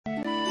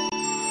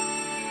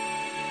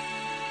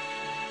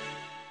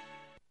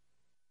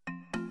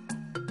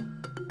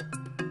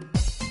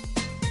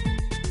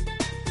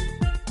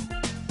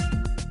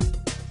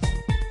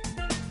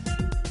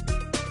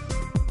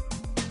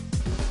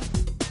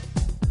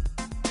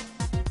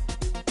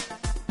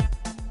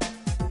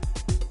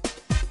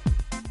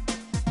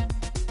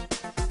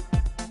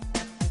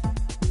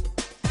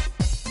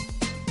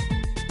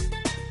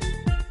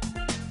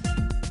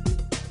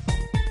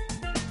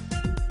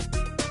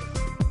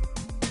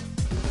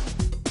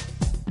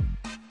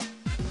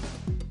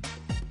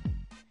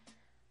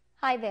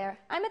Hi there,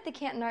 I'm at the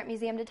Canton Art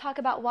Museum to talk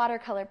about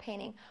watercolor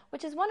painting,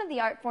 which is one of the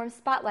art forms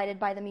spotlighted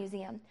by the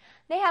museum.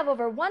 They have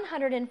over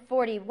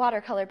 140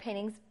 watercolor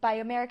paintings by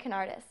American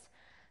artists.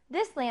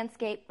 This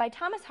landscape by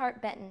Thomas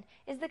Hart Benton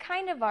is the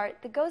kind of art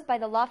that goes by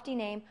the lofty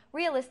name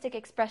realistic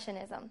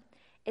expressionism.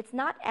 It's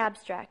not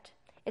abstract.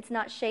 It's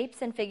not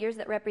shapes and figures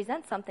that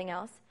represent something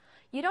else.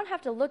 You don't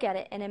have to look at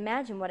it and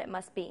imagine what it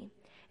must be.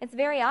 It's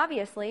very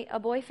obviously a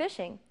boy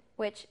fishing,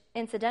 which,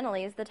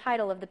 incidentally, is the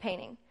title of the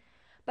painting.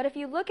 But if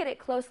you look at it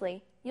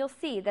closely, you'll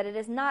see that it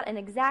is not an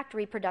exact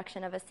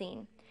reproduction of a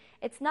scene.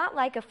 It's not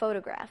like a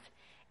photograph.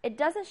 It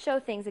doesn't show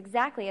things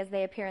exactly as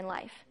they appear in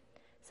life.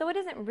 So it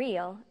isn't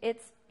real,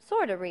 it's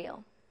sort of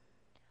real.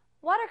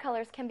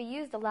 Watercolors can be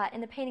used a lot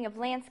in the painting of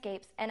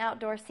landscapes and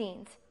outdoor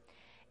scenes.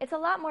 It's a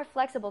lot more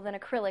flexible than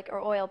acrylic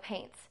or oil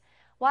paints.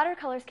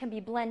 Watercolors can be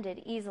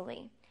blended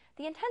easily.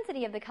 The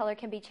intensity of the color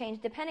can be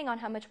changed depending on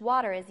how much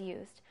water is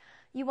used.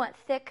 You want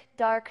thick,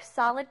 dark,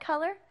 solid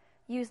color?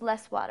 Use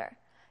less water.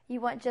 You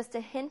want just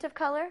a hint of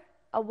color,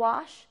 a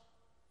wash?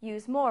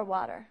 Use more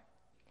water.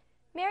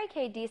 Mary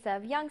Kay Disa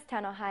of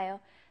Youngstown, Ohio,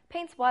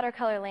 paints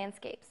watercolor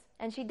landscapes,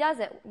 and she does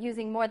it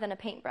using more than a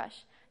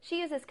paintbrush.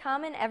 She uses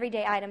common,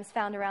 everyday items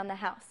found around the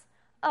house.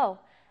 Oh,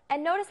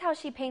 and notice how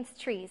she paints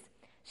trees.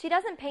 She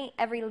doesn't paint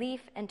every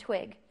leaf and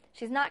twig.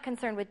 She's not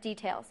concerned with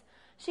details.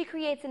 She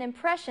creates an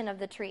impression of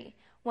the tree.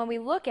 When we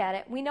look at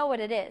it, we know what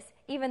it is,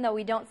 even though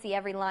we don't see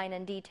every line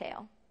and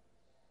detail.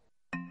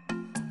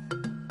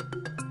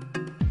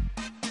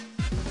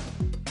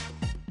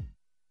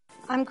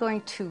 I'm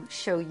going to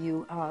show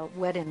you a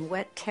wet and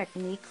wet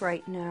technique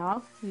right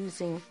now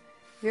using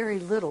very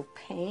little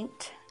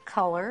paint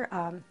color.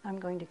 I'm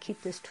going to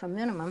keep this to a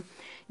minimum.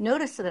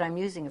 Notice that I'm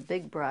using a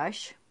big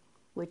brush,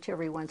 which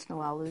every once in a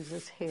while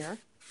loses hair.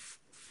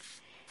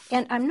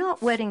 And I'm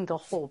not wetting the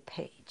whole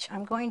page.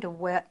 I'm going to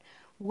wet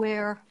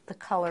where the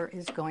color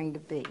is going to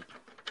be.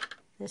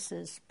 This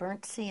is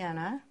burnt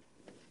sienna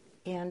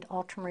and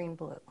ultramarine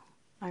blue.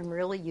 I'm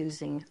really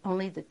using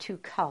only the two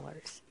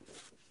colors.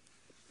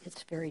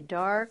 It's very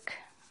dark,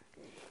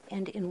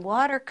 and in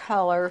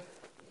watercolor,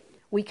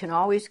 we can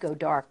always go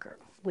darker.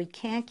 We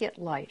can't get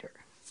lighter.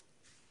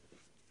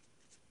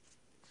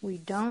 We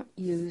don't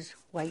use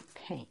white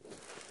paint.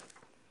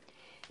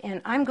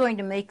 And I'm going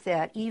to make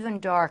that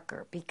even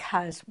darker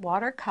because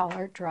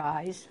watercolor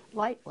dries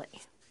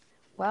lightly.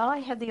 While I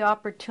have the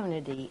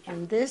opportunity,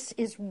 and this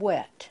is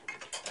wet,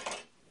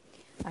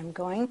 I'm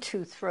going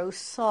to throw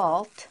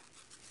salt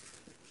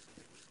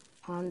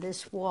on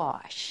this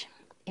wash.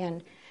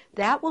 And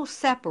that will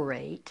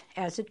separate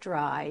as it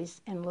dries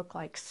and look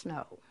like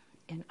snow.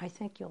 And I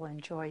think you'll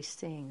enjoy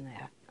seeing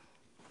that.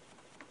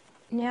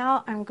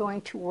 Now I'm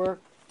going to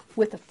work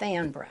with a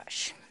fan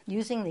brush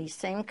using these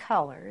same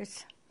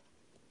colors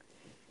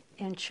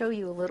and show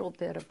you a little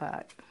bit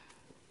about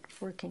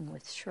working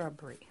with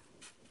shrubbery.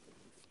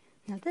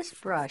 Now this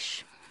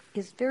brush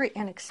is very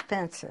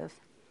inexpensive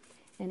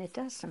and it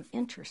does some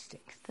interesting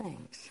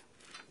things.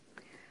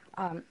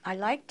 I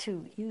like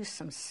to use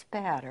some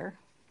spatter,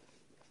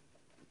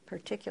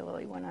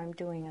 particularly when I'm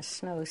doing a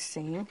snow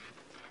scene.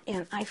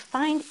 And I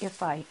find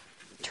if I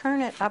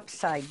turn it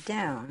upside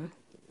down,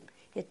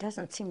 it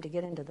doesn't seem to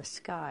get into the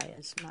sky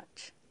as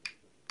much.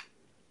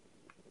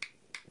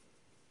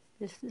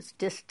 This is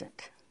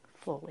distant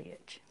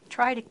foliage.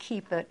 Try to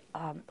keep it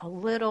a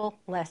little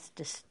less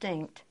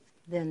distinct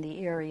than the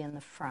area in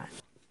the front.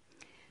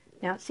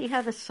 Now see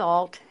how the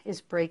salt is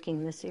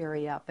breaking this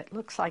area up. It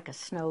looks like a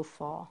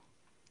snowfall.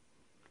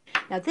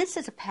 Now this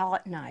is a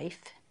palette knife.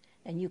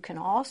 And you can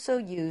also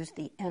use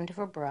the end of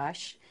a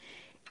brush,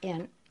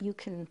 and you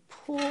can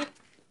pull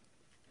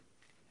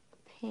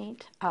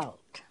paint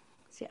out.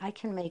 See, I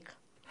can make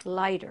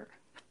lighter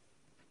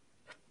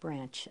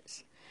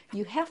branches.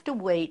 You have to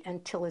wait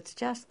until it's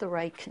just the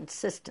right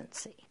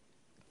consistency.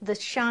 The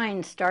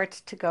shine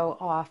starts to go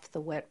off the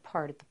wet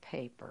part of the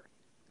paper.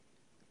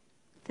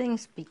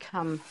 Things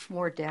become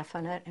more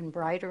definite and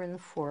brighter in the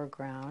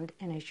foreground,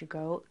 and as you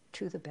go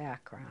to the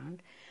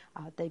background,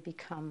 they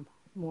become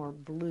more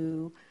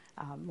blue,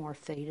 more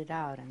faded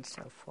out, and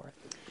so forth.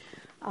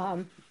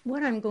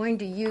 What I'm going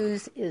to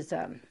use is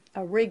a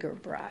rigger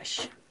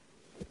brush.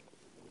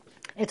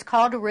 It's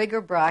called a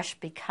rigger brush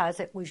because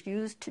it was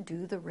used to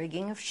do the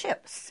rigging of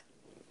ships.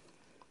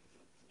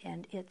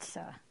 And it's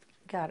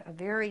got a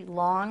very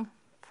long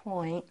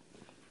point.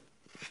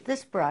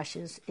 This brush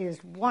is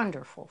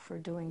wonderful for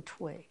doing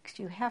twigs.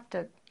 You have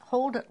to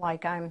hold it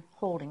like I'm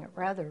holding it,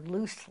 rather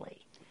loosely.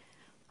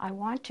 I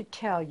want to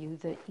tell you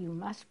that you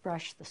must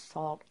brush the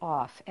salt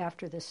off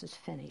after this is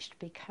finished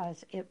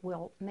because it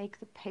will make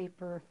the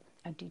paper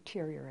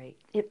deteriorate.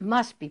 It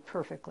must be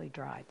perfectly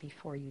dry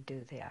before you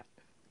do that.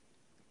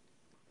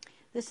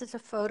 This is a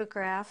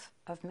photograph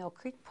of Mill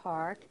Creek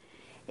Park,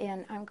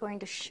 and I'm going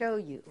to show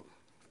you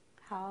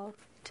how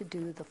to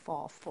do the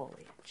fall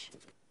foliage.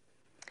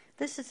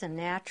 This is a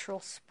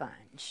natural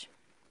sponge,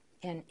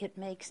 and it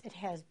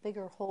has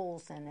bigger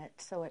holes in it,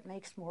 so it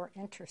makes more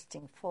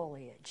interesting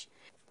foliage.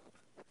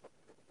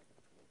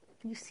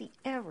 You see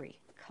every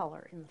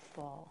color in the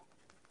fall.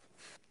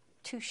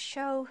 To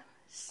show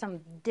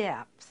some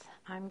depth,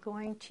 I'm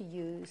going to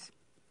use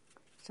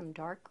some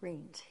dark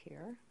greens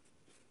here.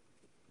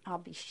 I'll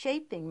be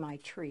shaping my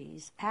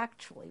trees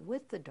actually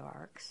with the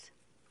darks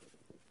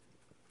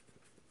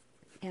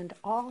and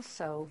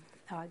also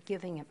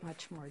giving it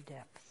much more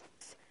depth.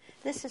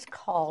 This is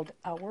called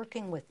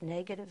working with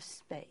negative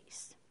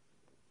space.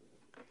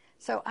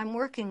 So I'm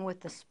working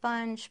with the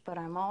sponge, but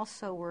I'm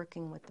also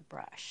working with the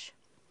brush.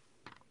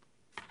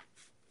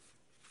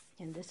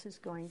 And this is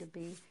going to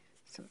be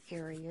some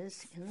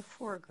areas in the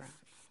foreground.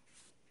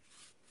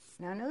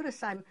 Now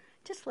notice I'm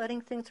just letting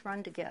things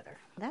run together.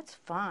 That's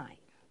fine.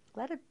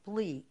 Let it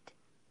bleed.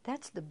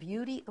 That's the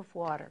beauty of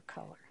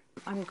watercolor.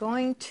 I'm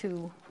going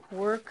to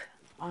work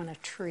on a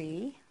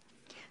tree.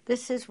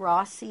 This is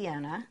raw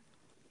sienna.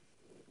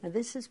 Now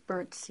this is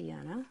burnt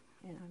sienna,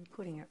 and I'm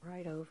putting it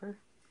right over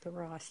the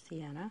raw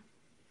sienna.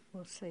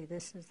 We'll say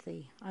this is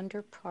the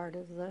under part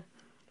of the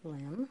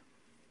limb.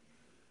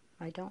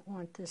 I don't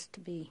want this to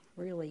be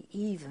really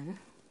even.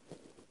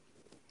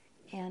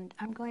 And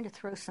I'm going to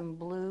throw some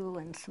blue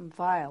and some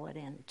violet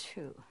in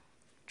too.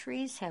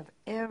 Trees have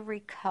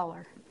every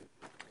color.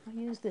 I'll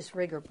use this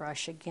rigger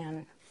brush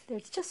again.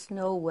 There's just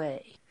no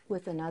way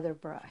with another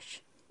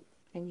brush.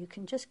 And you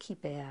can just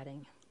keep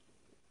adding.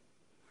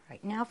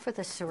 Right, now for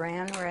the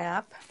saran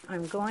wrap,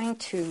 I'm going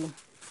to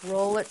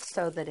roll it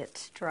so that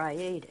it's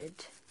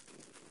striated.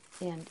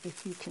 And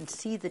if you can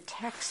see the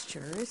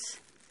textures,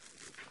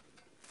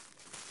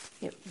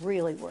 it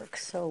really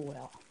works so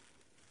well.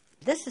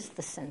 This is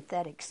the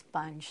synthetic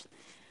sponge.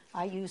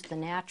 I use the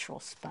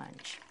natural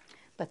sponge.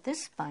 But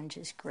this sponge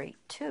is great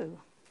too.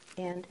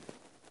 And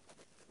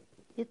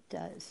it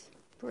does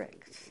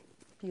bricks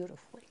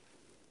beautifully.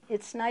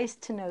 It's nice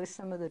to know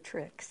some of the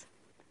tricks.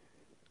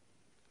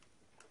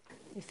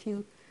 If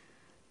you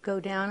go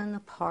down in the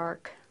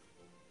park,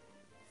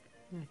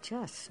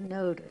 just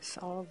notice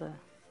all the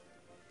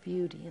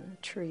beauty in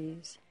the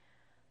trees.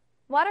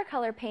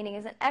 Watercolor painting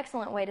is an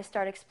excellent way to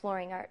start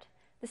exploring art.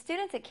 The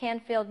students at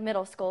Canfield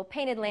Middle School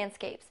painted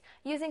landscapes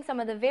using some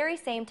of the very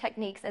same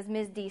techniques as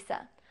Ms.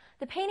 Disa.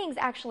 The paintings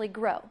actually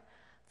grow.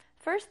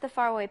 First, the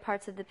faraway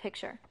parts of the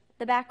picture,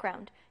 the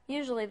background,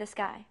 usually the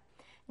sky.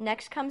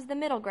 Next comes the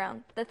middle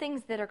ground, the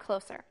things that are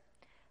closer.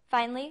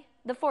 Finally,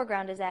 the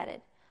foreground is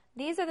added.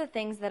 These are the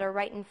things that are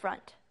right in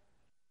front.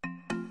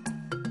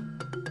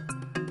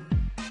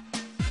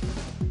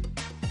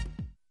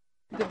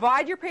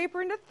 Divide your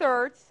paper into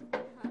thirds.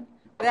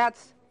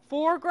 That's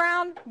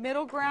foreground,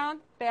 middle ground,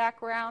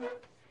 background,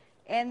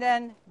 and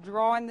then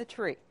draw in the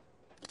tree.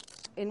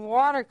 In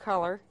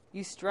watercolor,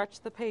 you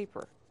stretch the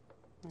paper,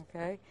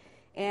 okay?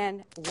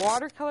 And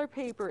watercolor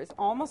paper is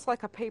almost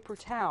like a paper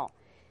towel.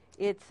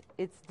 It's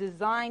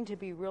designed to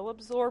be real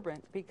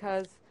absorbent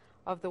because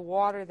of the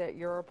water that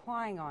you're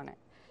applying on it.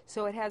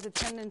 So it has a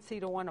tendency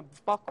to want to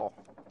buckle,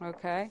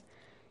 okay?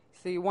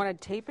 So you want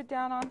to tape it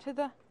down onto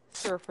the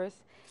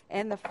surface.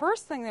 And the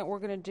first thing that we're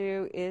going to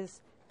do is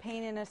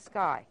paint in a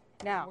sky.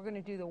 Now, we're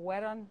going to do the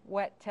wet on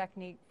wet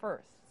technique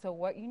first. So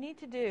what you need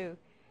to do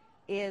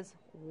is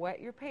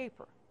wet your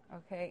paper,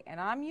 okay? And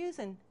I'm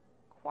using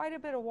quite a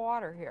bit of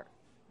water here,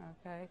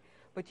 okay?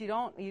 But you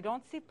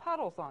don't see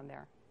puddles on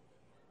there,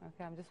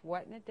 okay? I'm just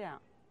wetting it down.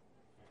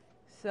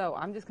 So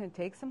I'm just going to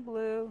take some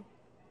blue,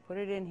 put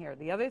it in here.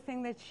 The other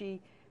thing that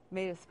she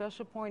made a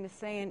special point of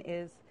saying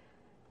is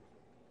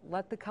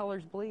let the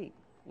colors bleed.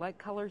 Let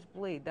colors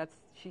bleed.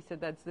 She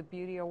said that's the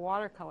beauty of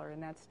watercolor,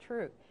 and that's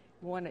true.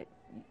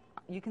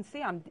 You can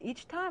see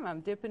each time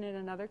I'm dipping in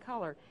another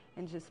color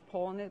and just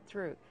pulling it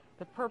through.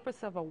 The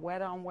purpose of a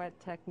wet-on-wet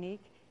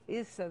technique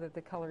is so that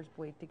the colors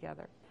bleed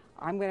together.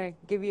 I'm going to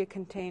give you a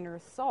container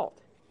of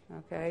salt,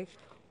 okay?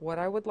 What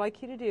I would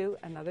like you to do,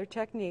 another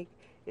technique,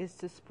 is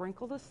to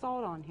sprinkle the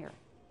salt on here.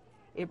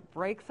 It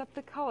breaks up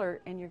the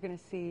color, and you're going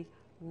to see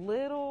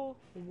little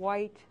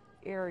white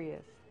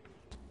areas.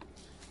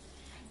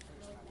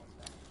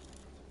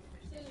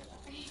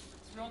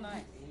 It's real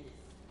nice.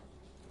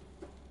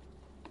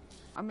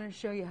 I'm going to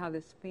show you how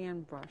this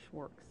fan brush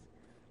works.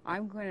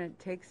 I'm going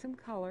to take some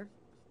color,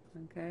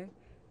 okay,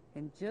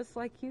 and just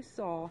like you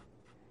saw,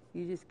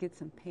 you just get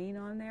some paint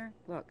on there.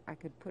 Look, I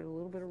could put a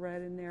little bit of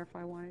red in there if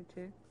I wanted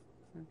to,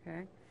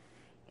 okay,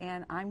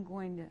 and I'm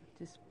going to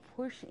just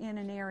push in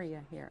an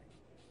area here.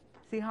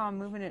 See how I'm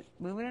moving it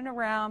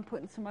around,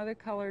 putting some other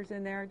colors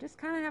in there, just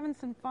kind of having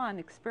some fun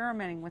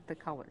experimenting with the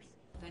colors.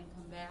 Then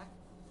come back.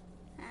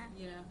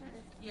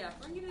 Yeah,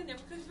 bring it in there,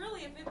 because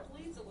really if it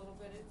bleeds a little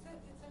bit, it's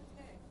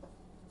okay.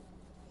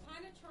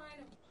 Kind of trying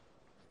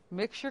to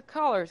mix your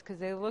colors because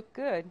they look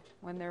good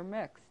when they're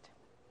mixed.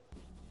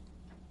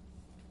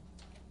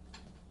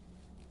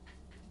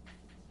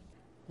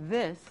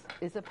 This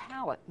is a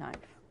palette knife,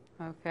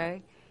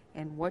 okay?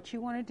 And what you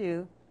want to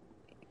do,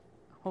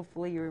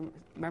 hopefully you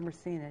remember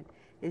seeing it,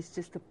 is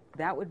just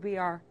that would be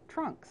our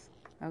trunks,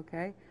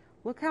 okay?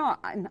 Look how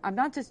I'm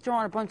not just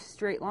drawing a bunch of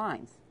straight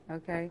lines,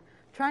 okay?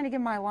 Trying to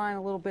give my line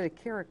a little bit of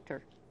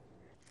character.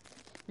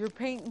 You're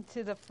painting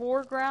to the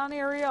foreground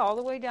area all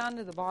the way down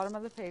to the bottom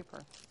of the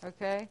paper,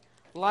 okay?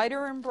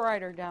 Lighter and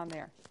brighter down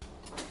there.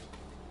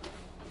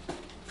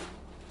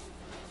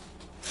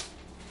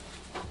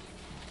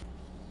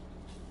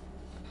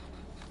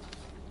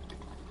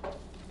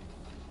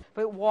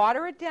 But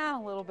water it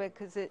down a little bit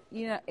because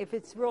if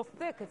it's real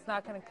thick, it's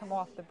not going to come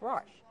off the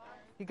brush.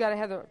 You got to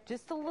have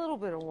just a little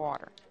bit of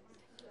water,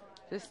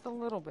 just a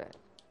little bit.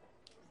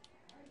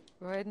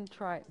 Go ahead and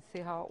try it and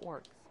see how it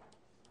works.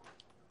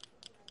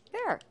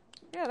 There,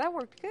 yeah, that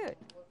worked good.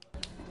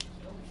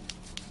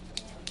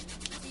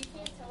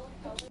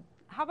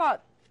 How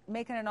about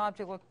making an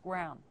object look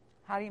round?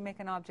 How do you make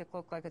an object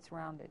look like it's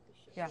rounded?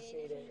 Yeah,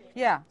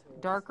 yeah,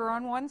 darker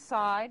on one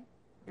side.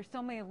 There's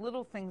so many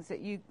little things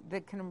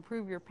that can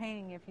improve your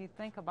painting if you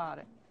think about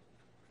it.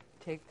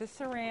 Take the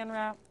saran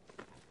wrap,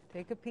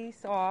 take a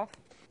piece off,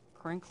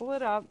 crinkle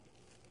it up,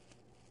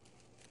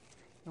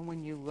 and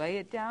when you lay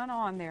it down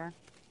on there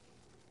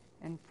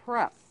and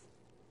press,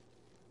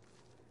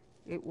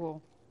 it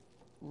will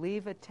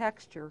leave a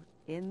texture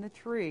in the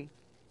tree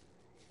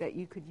that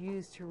you could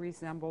use to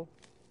resemble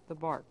the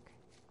bark.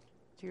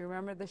 Do you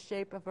remember the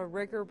shape of a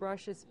rigger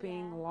brush as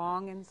being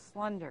long and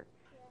slender?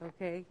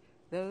 Okay,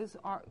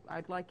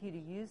 I'd like you to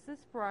use this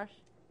brush.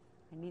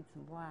 I need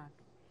some black.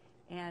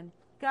 And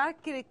got to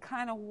get it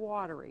kind of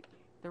watery.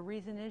 The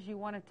reason is you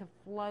want it to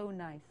flow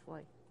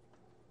nicely.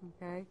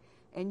 Okay,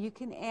 and you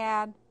can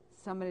add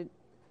some of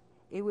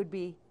it would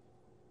be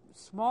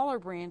smaller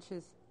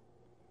branches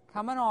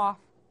coming off.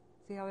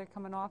 See how they're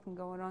coming off and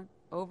going on?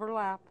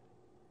 Overlap.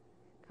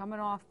 Coming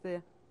off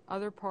the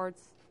other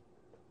parts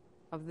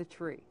of the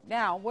tree.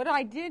 Now, what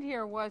I did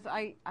here was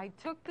I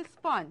took the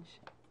sponge,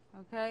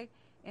 okay,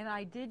 and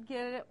I did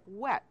get it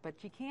wet,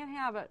 but you can't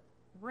have it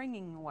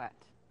wringing wet,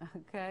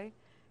 okay?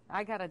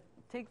 I got to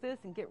take this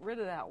and get rid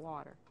of that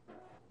water.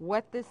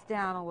 Wet this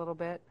down a little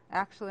bit.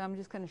 Actually, I'm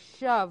just going to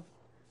shove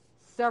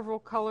several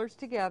colors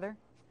together.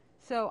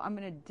 So I'm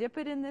going to dip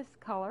it in this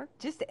color.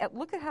 Just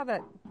look at how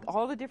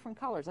all the different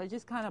colors. I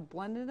just kind of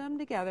blended them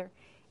together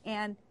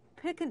and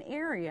pick an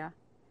area.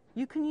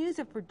 You can use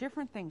it for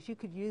different things. You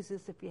could use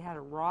this if you had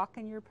a rock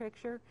in your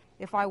picture.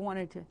 If I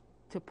wanted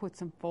to put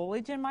some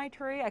foliage in my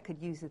tree, I could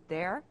use it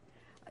there.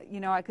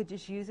 I could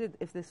just use it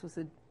if this was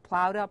a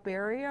plowed up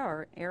area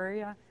or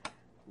area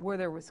where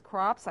there was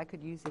crops, I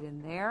could use it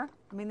in there.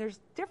 I mean, there's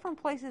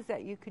different places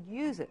that you could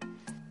use it.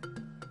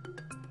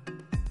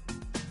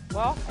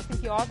 Well, I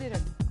think you all did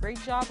a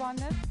great job on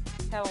this.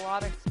 Had a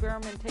lot of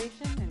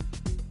experimentation, and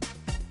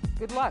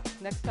good luck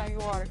next time you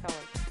watercolor.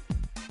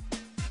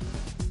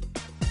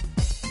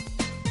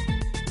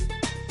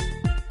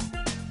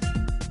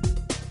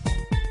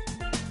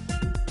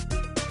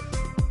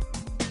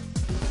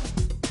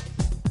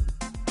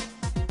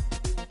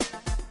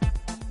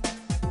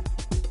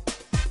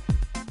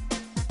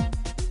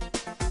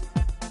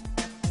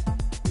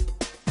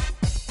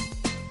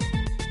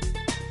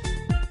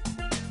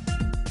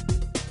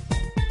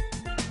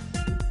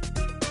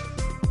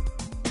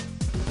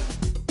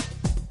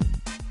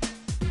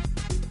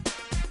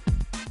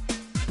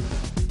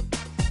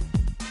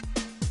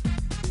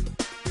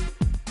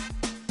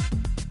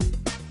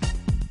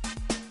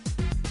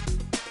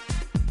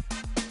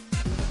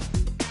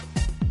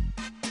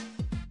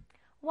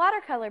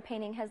 Watercolor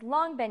painting has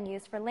long been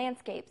used for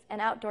landscapes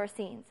and outdoor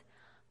scenes.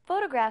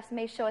 Photographs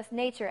may show us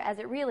nature as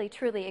it really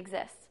truly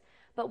exists,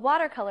 but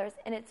watercolors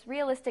in its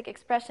realistic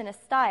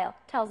expressionist style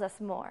tells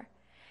us more.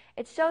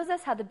 It shows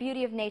us how the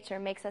beauty of nature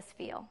makes us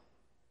feel.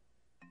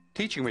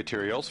 Teaching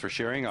materials for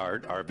sharing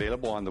art are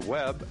available on the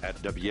web at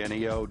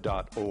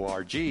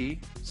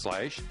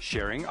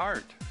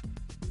wneo.org/sharingart.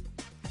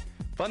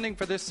 Funding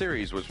for this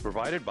series was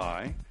provided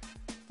by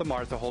the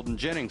Martha Holden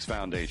Jennings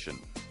Foundation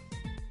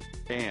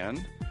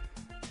and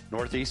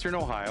Northeastern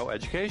Ohio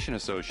Education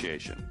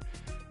Association.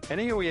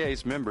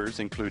 NEOEA's members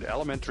include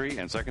elementary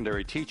and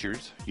secondary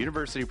teachers,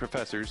 university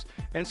professors,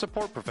 and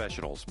support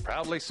professionals,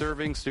 proudly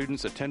serving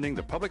students attending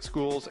the public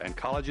schools and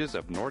colleges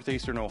of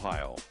Northeastern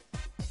Ohio.